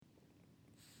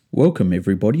Welcome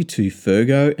everybody to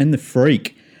Fergo and the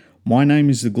Freak. My name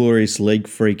is the Glorious League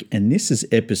Freak and this is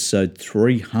episode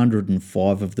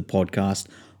 305 of the podcast.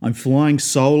 I'm flying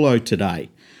solo today.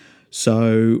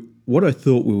 So what I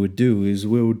thought we would do is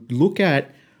we would look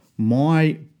at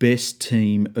my best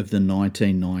team of the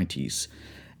 1990s.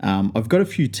 I've got a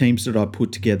few teams that I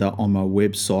put together on my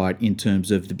website in terms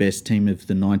of the best team of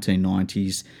the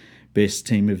 1990s, best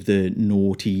team of the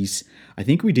noughties. I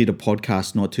think we did a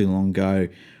podcast not too long ago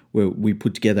where we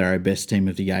put together our best team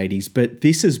of the 80s, but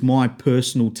this is my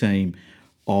personal team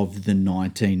of the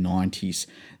 1990s.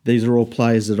 These are all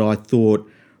players that I thought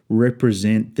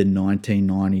represent the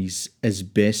 1990s as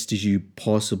best as you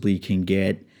possibly can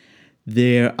get.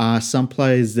 There are some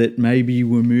players that maybe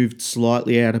were moved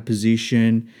slightly out of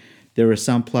position. There are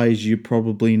some players you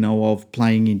probably know of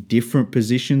playing in different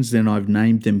positions than I've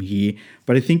named them here,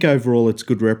 but I think overall it's a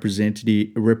good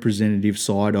representative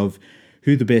side of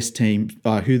who the best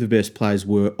players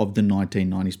were of the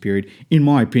 1990s period, in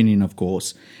my opinion, of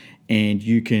course. And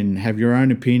you can have your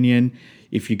own opinion.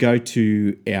 If you go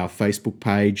to our Facebook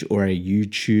page or our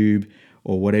YouTube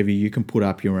or whatever, you can put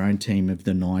up your own team of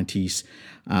the 90s.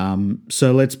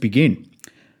 So let's begin.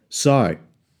 So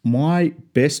my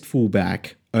best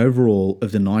fullback overall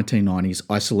of the 1990s,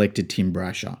 I selected Tim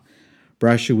Brasher.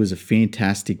 Brasher was a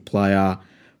fantastic player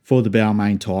for the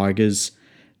Balmain Tigers.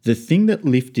 The thing that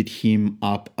lifted him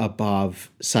up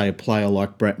above, say, a player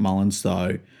like Brett Mullins,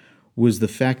 though, was the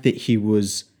fact that he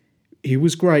was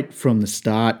great from the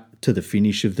start to the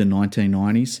finish of the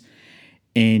 1990s,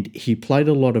 and he played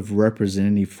a lot of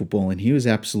representative football, and he was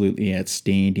absolutely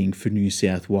outstanding for New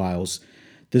South Wales.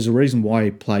 There's a reason why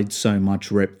he played so much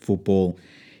rep football.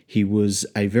 He was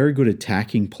a very good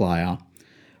attacking player,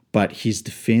 but his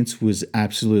defence was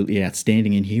absolutely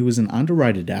outstanding, and he was an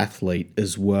underrated athlete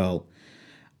as well.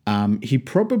 He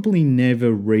probably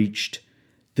never reached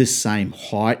the same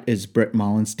height as Brett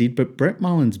Mullins did, but Brett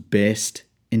Mullins' best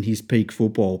in his peak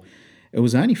football, it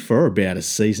was only for about a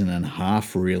season and a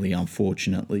half, really,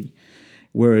 unfortunately.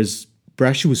 Whereas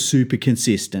Brasher was super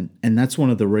consistent, and that's one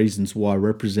of the reasons why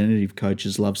representative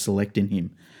coaches love selecting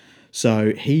him.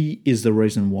 So he is the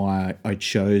reason why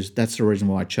that's the reason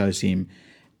why I chose him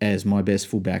as my best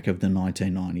fullback of the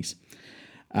 1990s.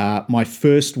 My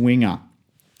first winger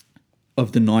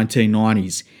of the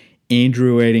 1990s,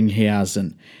 Andrew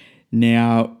Ettinghausen.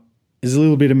 Now, there's a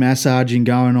little bit of massaging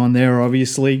going on there,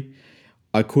 obviously.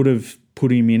 I could have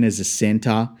put him in as a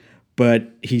centre,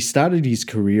 but he started his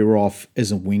career off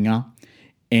as a winger.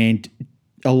 And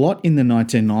a lot in the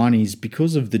 1990s,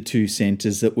 because of the two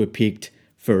centres that were picked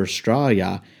for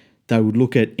Australia, they would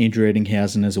look at Andrew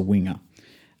Ettinghausen as a winger.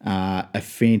 A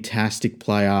fantastic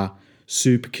player,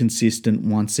 super consistent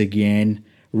once again,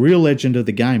 real legend of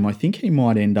the game. I think he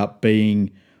might end up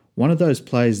being one of those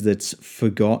players that's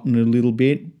forgotten a little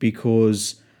bit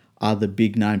because other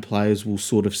big name players will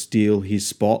sort of steal his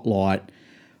spotlight.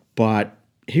 But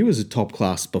he was a top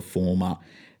class performer,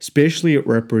 especially at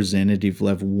representative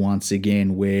level once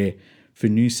again, where for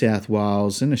New South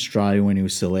Wales and Australia when he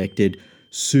was selected,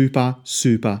 super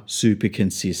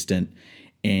consistent.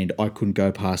 And I couldn't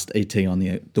go past ET on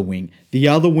the wing. The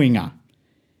other winger,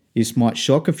 this might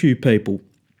shock a few people,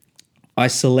 I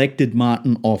selected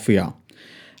Martin Offiah,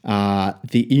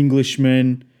 the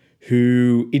Englishman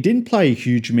who he didn't play a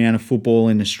huge amount of football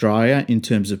in Australia in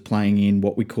terms of playing in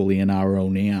what we call the NRL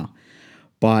now,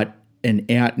 but an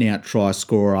out-and-out try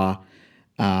scorer.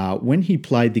 When he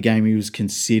played the game, he was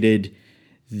considered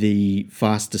the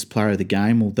fastest player of the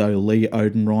game, although Lee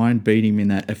Odenryan beat him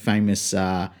in a famous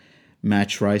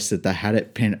match race that they had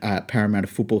at Parramatta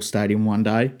Football Stadium one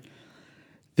day.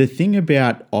 The thing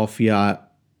about Offiah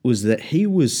was that he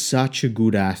was such a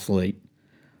good athlete.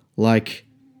 Like,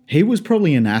 he was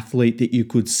probably an athlete that you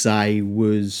could say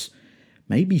was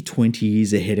maybe 20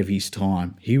 years ahead of his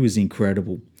time. He was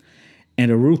incredible. And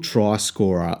a real try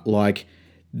scorer. Like,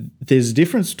 there's a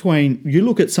difference between, you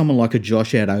look at someone like a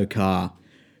Josh Adokar,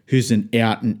 who's an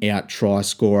out-and-out try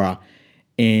scorer,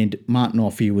 and Martin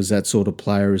Offiah was that sort of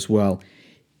player as well.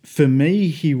 For me,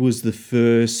 he was the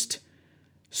first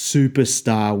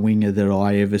superstar winger that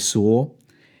I ever saw.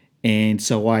 And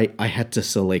so I had to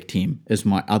select him as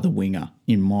my other winger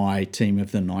in my team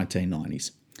of the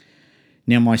 1990s.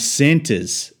 Now my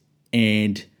centres,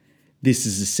 and this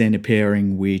is a centre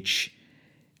pairing which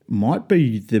might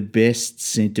be the best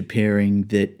centre pairing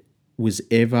that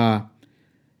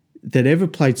ever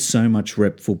played so much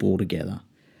rep football together.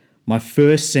 My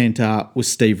first centre was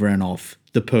Steve Renouf,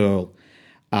 the Pearl.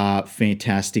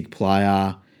 Fantastic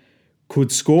player.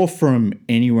 Could score from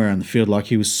anywhere on the field. Like,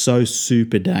 he was so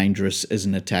super dangerous as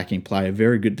an attacking player.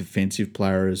 Very good defensive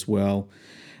player as well.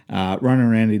 running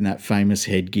around in that famous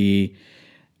headgear.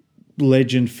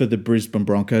 Legend for the Brisbane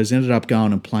Broncos, ended up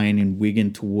going and playing in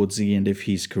Wigan towards the end of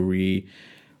his career.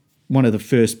 One of the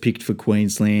first picked for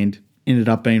Queensland, ended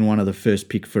up being one of the first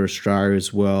picked for Australia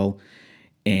as well.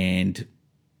 And,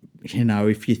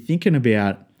 if you're thinking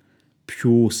about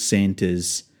pure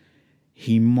centres,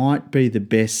 he might be the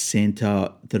best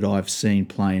centre that I've seen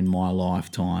play in my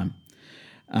lifetime.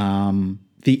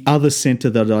 The other centre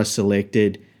that I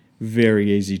selected,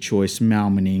 very easy choice, Mal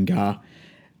Meninga.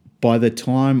 By the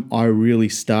time I really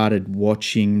started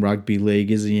watching rugby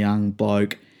league as a young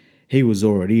bloke, he was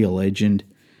already a legend.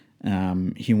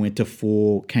 He went to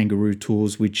 4 Kangaroo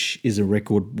Tours, which is a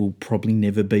record will probably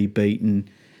never be beaten.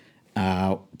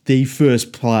 The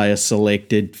first player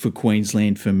selected for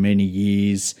Queensland for many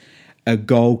years. A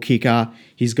goal kicker.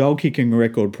 His goal kicking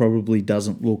record probably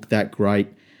doesn't look that great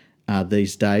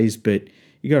these days, but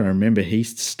you got to remember he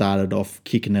started off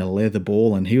kicking a leather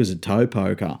ball and he was a toe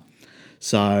poker.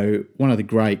 So one of the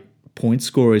great point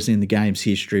scorers in the game's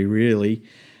history, really,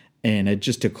 and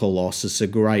just a colossus, a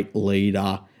great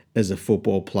leader as a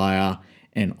football player,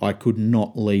 and I could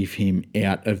not leave him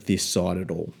out of this side at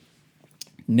all.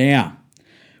 Now,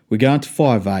 we're going to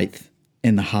 5/8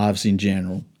 and the halves in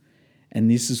general, and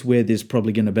this is where there's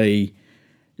probably going to be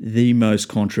the most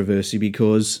controversy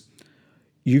because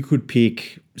you could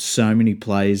pick so many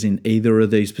players in either of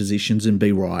these positions and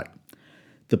be right.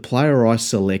 The player I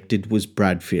selected was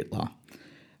Brad Fittler.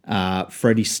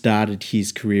 Freddie started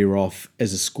his career off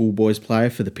as a schoolboys player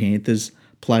for the Panthers,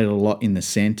 played a lot in the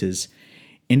centres,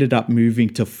 ended up moving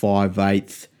to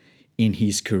 5/8 in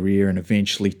his career and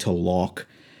eventually to lock.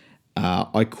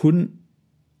 I couldn't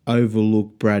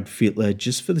overlook Brad Fittler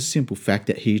just for the simple fact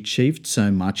that he achieved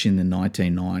so much in the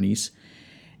 1990s,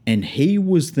 and he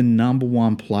was the number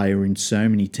one player in so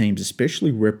many teams,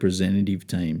 especially representative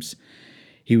teams.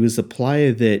 He was a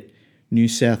player that New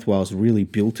South Wales really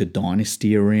built a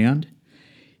dynasty around.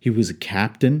 He was a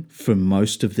captain for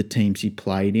most of the teams he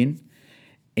played in,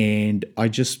 and I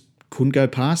just couldn't go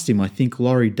past him. I think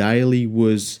Laurie Daly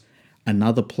was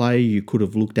another player you could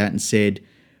have looked at and said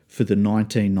for the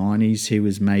 1990s he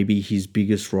was maybe his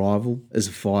biggest rival as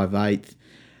a 5/8.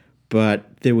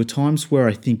 But there were times where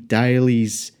I think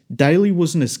Daly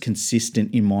wasn't as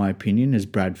consistent, in my opinion, as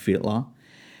Brad Fittler.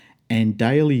 And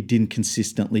Daly didn't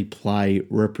consistently play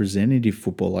representative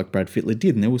football like Brad Fittler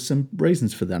did. And there were some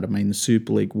reasons for that. I mean, the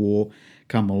Super League war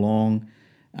come along.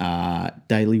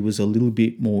 Daly was a little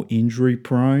bit more injury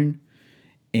prone.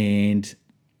 And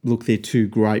look, they're two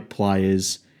great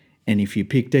players. And if you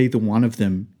picked either one of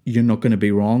them, you're not going to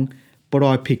be wrong. But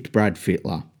I picked Brad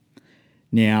Fittler.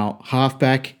 Now,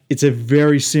 halfback, it's a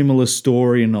very similar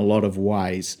story in a lot of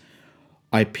ways.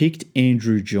 I picked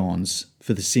Andrew Johns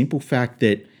for the simple fact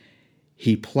that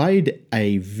he played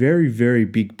a very, very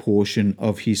big portion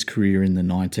of his career in the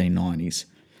 1990s.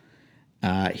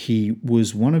 He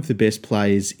was one of the best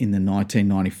players in the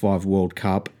 1995 World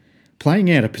Cup,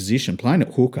 playing out of position, playing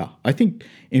at hooker. I think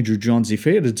Andrew Johns, if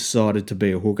he had decided to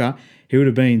be a hooker, he would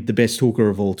have been the best hooker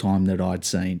of all time that I'd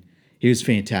seen. He was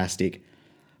fantastic.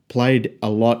 Played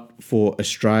a lot for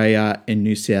Australia and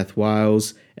New South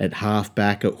Wales at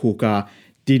halfback, at hooker.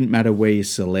 Didn't matter where you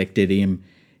selected him.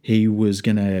 He was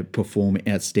going to perform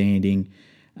outstanding.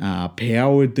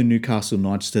 Powered the Newcastle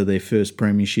Knights to their first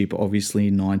premiership, obviously,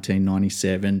 in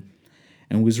 1997.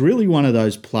 And was really one of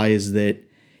those players that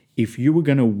if you were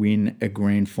going to win a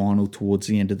grand final towards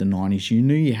the end of the 90s, you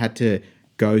knew you had to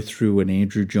go through an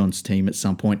Andrew Johns team at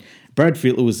some point. Brad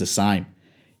Fittler was the same.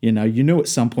 You knew at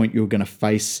some point you were going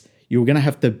to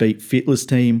have to beat Fittler's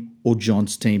team or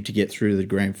Johns' team to get through the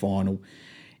grand final.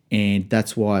 And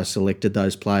that's why I selected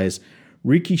those players.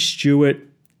 Ricky Stewart,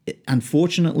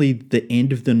 unfortunately, the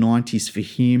end of the 90s for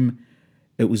him,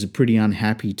 it was a pretty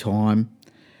unhappy time.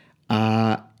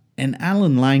 And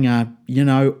Alan Langer,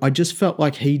 I just felt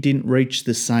like he didn't reach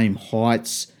the same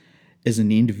heights as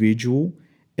an individual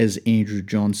as Andrew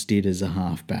Johns did as a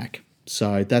halfback.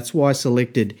 So that's why I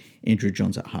selected Andrew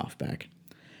Johns at halfback.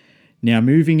 Now,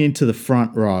 moving into the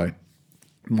front row,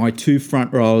 my two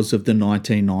front rows of the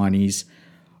 1990s,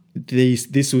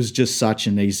 this was just such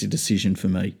an easy decision for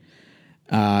me.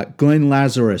 Glenn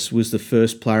Lazarus was the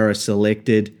first player I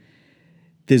selected.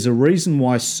 There's a reason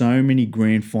why so many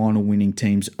grand final winning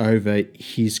teams over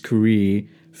his career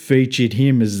featured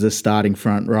him as the starting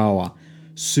front rower.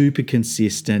 Super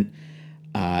consistent,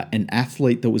 an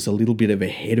athlete that was a little bit of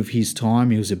ahead of his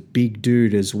time. He was a big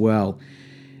dude as well.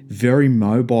 Very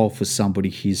mobile for somebody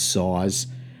his size.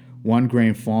 Won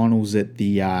grand finals at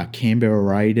the Canberra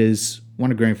Raiders.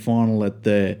 Won a grand final at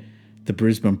the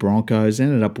Brisbane Broncos.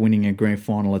 Ended up winning a grand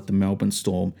final at the Melbourne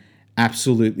Storm.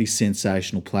 absolutely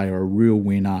sensational player, a real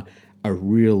winner, a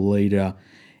real leader,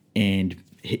 and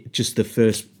just the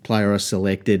first player I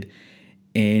selected.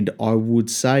 And I would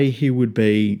say he would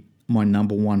be my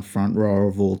number one front rower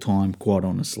of all time, quite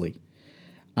honestly.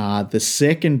 The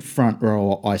second front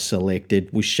rower I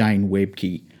selected was Shane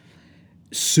Webke.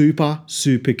 Super,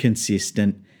 super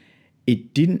consistent.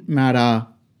 It didn't matter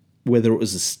whether it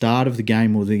was the start of the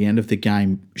game or the end of the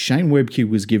game. Shane Webke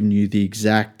was giving you the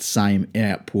exact same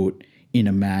output in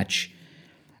a match.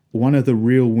 One of the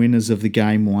real winners of the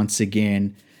game once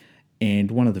again,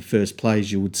 and one of the first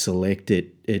players you would select at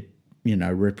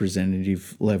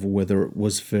representative level, whether it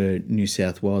was for New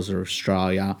South Wales or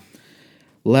Australia.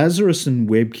 Lazarus and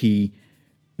Webke,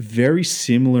 very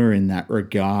similar in that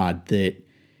regard, that,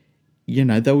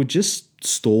 they were just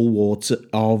stalwarts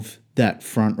of that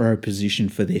front row position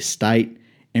for their state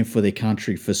and for their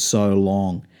country for so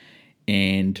long,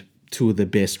 and two of the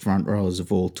best front rowers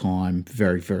of all time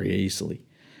very, very easily.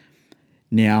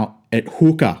 Now, at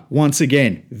hooker, once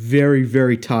again, very,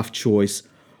 very tough choice.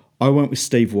 I went with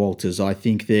Steve Walters. I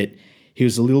think that he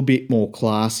was a little bit more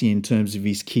classy in terms of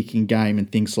his kicking game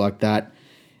and things like that,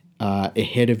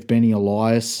 ahead of Benny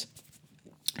Elias,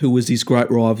 who was his great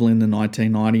rival in the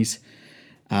 1990s.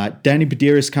 Danny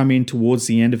Badiris come in towards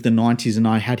the end of the 90s, and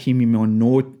I had him in my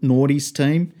Naughties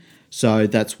team, so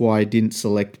that's why I didn't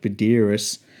select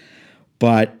Badiris.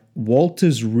 But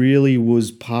Walters really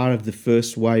was part of the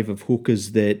first wave of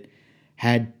hookers that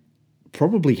had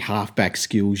probably halfback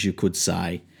skills, you could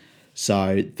say.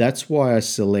 So that's why I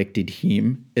selected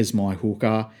him as my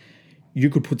hooker. You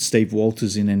could put Steve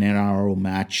Walters in an NRL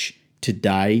match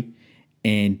today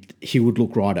and he would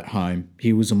look right at home.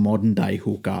 He was a modern day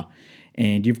hooker.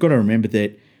 And you've got to remember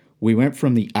that we went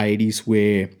from the 80s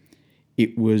where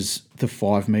it was the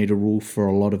 5 metre rule for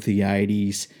a lot of the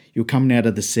 80s. You're coming out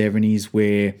of the 70s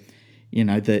where,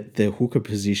 the hooker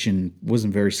position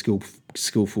wasn't a very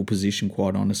skillful position,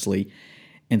 quite honestly.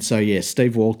 And so,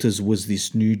 Steve Walters was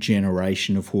this new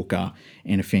generation of hooker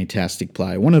and a fantastic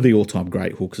player. One of the all-time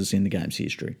great hookers in the game's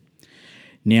history.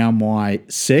 Now, my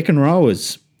second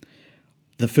rowers,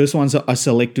 the first ones that I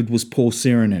selected was Paul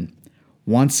Sirenen.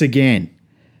 Once again,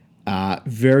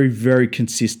 very, very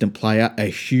consistent player, a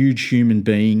huge human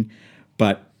being,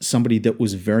 but somebody that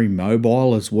was very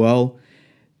mobile as well.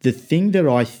 The thing that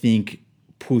I think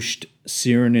pushed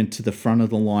Sirenen to the front of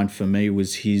the line for me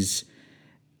was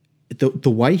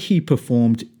the way he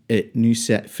performed at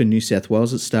for New South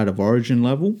Wales at start of origin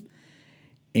level.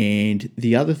 And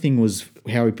the other thing was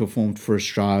how he performed for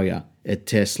Australia at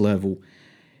test level.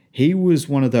 He was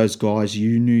one of those guys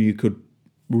you knew you could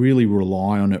really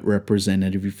rely on at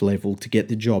representative level to get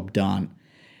the job done.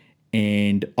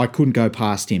 And I couldn't go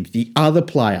past him. The other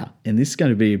player, and this is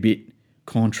going to be a bit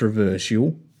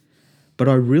controversial, but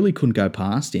I really couldn't go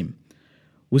past him,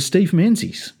 was Steve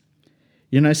Menzies.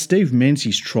 Steve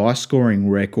Menzies' try-scoring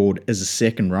record as a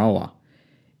second rower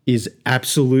is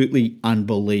absolutely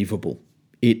unbelievable.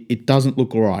 It doesn't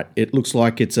look right. It looks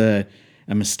like it's a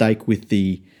mistake with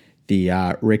the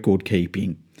record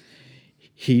keeping.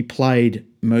 He played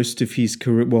most of his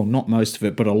career, well, not most of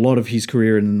it, but a lot of his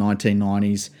career in the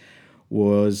 1990s,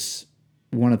 was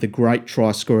one of the great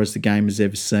try scorers the game has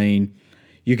ever seen.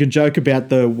 You can joke about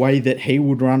the way that he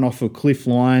would run off of cliff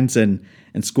lines and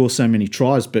score so many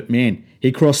tries, but man,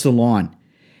 he crossed the line.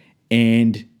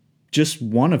 And just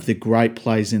one of the great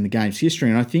players in the game's history.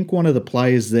 And I think one of the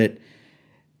players that,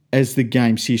 as the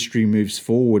game's history moves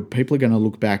forward, people are going to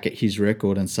look back at his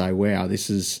record and say, wow, this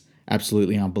is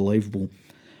absolutely unbelievable.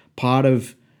 Part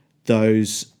of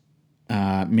those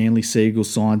Manly Seagull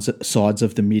sides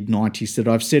of the mid-90s that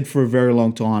I've said for a very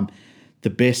long time, the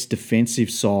best defensive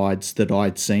sides that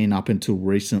I'd seen up until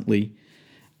recently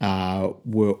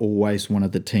were always one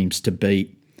of the teams to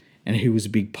beat, and he was a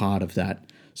big part of that.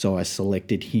 So I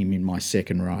selected him in my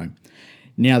second row.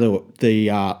 Now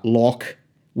the lock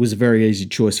was a very easy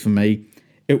choice for me.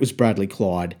 It was Bradley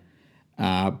Clyde.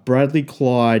 Bradley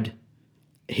Clyde,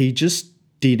 he just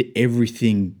did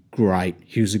everything great.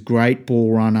 He was a great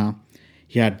ball runner.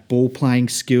 He had ball playing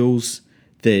skills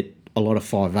that a lot of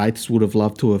 5'8" would have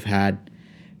loved to have had.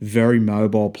 Very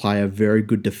mobile player, very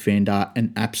good defender,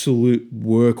 an absolute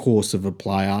workhorse of a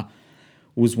player.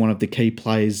 Was one of the key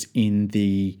players in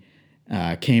the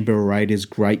Canberra Raiders'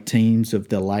 great teams of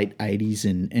the late 80s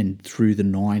and through the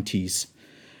 90s.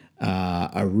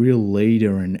 A real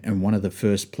leader and one of the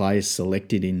first players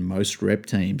selected in most rep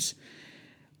teams.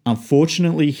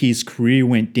 Unfortunately, his career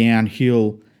went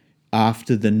downhill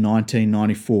after the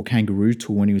 1994 Kangaroo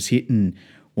Tour when he was hitting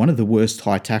one of the worst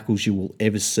high tackles you will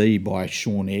ever see by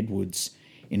Shaun Edwards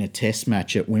in a test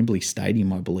match at Wembley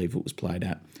Stadium, I believe it was played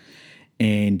at.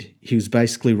 and he was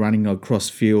basically running across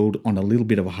field on a little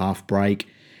bit of a half break,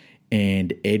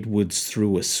 and Edwards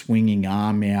threw a swinging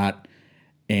arm out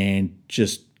and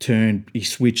he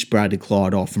switched Bradley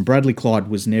Clyde off. And Bradley Clyde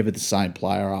was never the same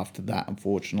player after that,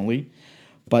 unfortunately.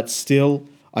 But still,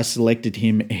 I selected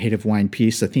him ahead of Wayne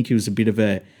Pearce. I think he was a bit of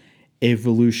a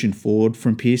evolution forward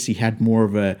from Pearce. He had more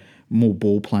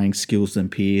ball playing skills than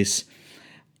Pearce,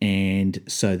 and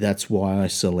so that's why I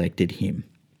selected him.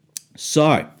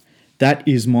 So that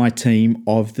is my team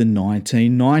of the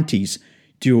 1990s.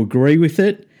 Do you agree with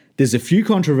it? There's a few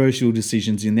controversial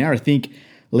decisions in there. I think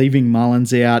leaving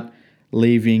Mullins out,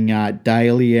 leaving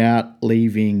Daly out,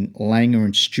 leaving Langer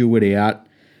and Stewart out,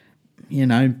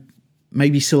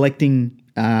 maybe selecting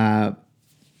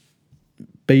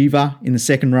Beaver in the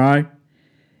second row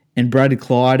and Bradley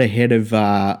Clyde ahead of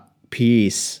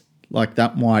Pearce. Like,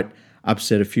 that might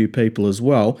upset a few people as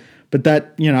well. But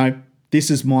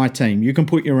this is my team. You can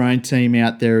put your own team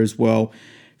out there as well.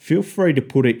 Feel free to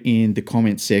put it in the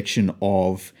comment section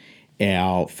of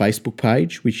our Facebook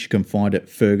page, which you can find at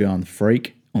Fergo and the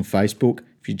Freak on Facebook.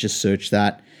 If you just search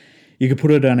that, you can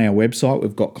put it on our website.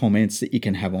 We've got comments that you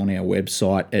can have on our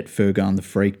website at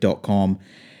fergoandthefreak.com,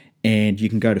 and you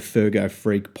can go to Fergo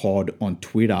Freak Pod on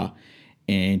Twitter,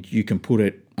 and you can put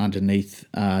it underneath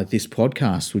this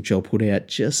podcast, which I'll put out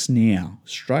just now,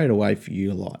 straight away for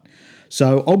you lot.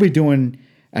 So I'll be doing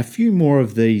a few more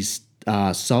of these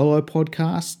solo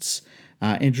podcasts.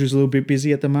 Andrew's a little bit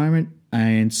busy at the moment,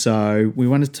 and so we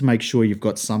wanted to make sure you've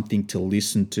got something to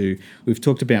listen to. We've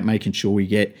talked about making sure we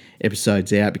get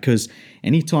episodes out, because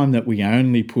anytime that we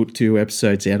only put 2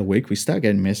 episodes out a week, we start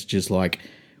getting messages like,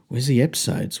 where's the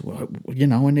episodes? Well,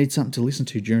 I need something to listen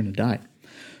to during the day.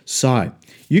 So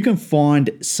you can find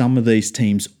some of these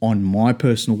teams on my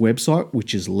personal website,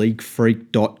 which is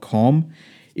leaguefreak.com.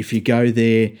 If you go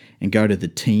there and go to the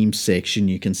team section,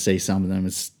 you can see some of them.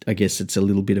 I guess it's a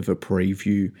little bit of a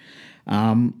preview.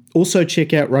 Also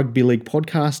check out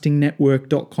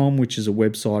rugbyleaguepodcastingnetwork.com, which is a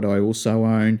website I also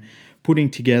own, putting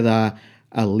together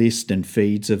a list and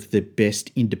feeds of the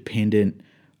best independent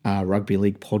rugby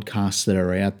league podcasts that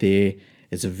are out there.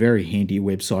 It's a very handy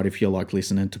website if you like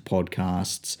listening to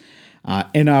podcasts.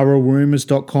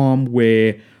 NRLrumours.com,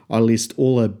 where I list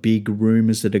all the big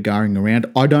rumours that are going around.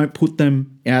 I don't put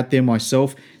them out there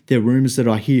myself. They're rumours that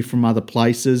I hear from other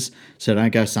places. So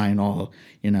don't go saying,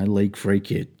 League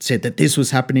Freak, you said that this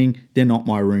was happening. They're not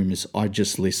my rumours. I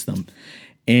just list them.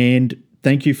 And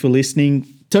thank you for listening.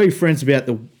 Tell your friends about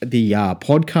the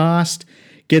podcast.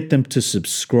 Get them to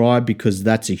subscribe, because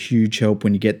that's a huge help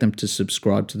when you get them to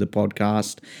subscribe to the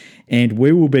podcast. And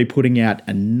we will be putting out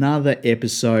another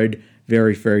episode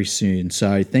very, very soon.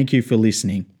 So thank you for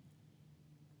listening.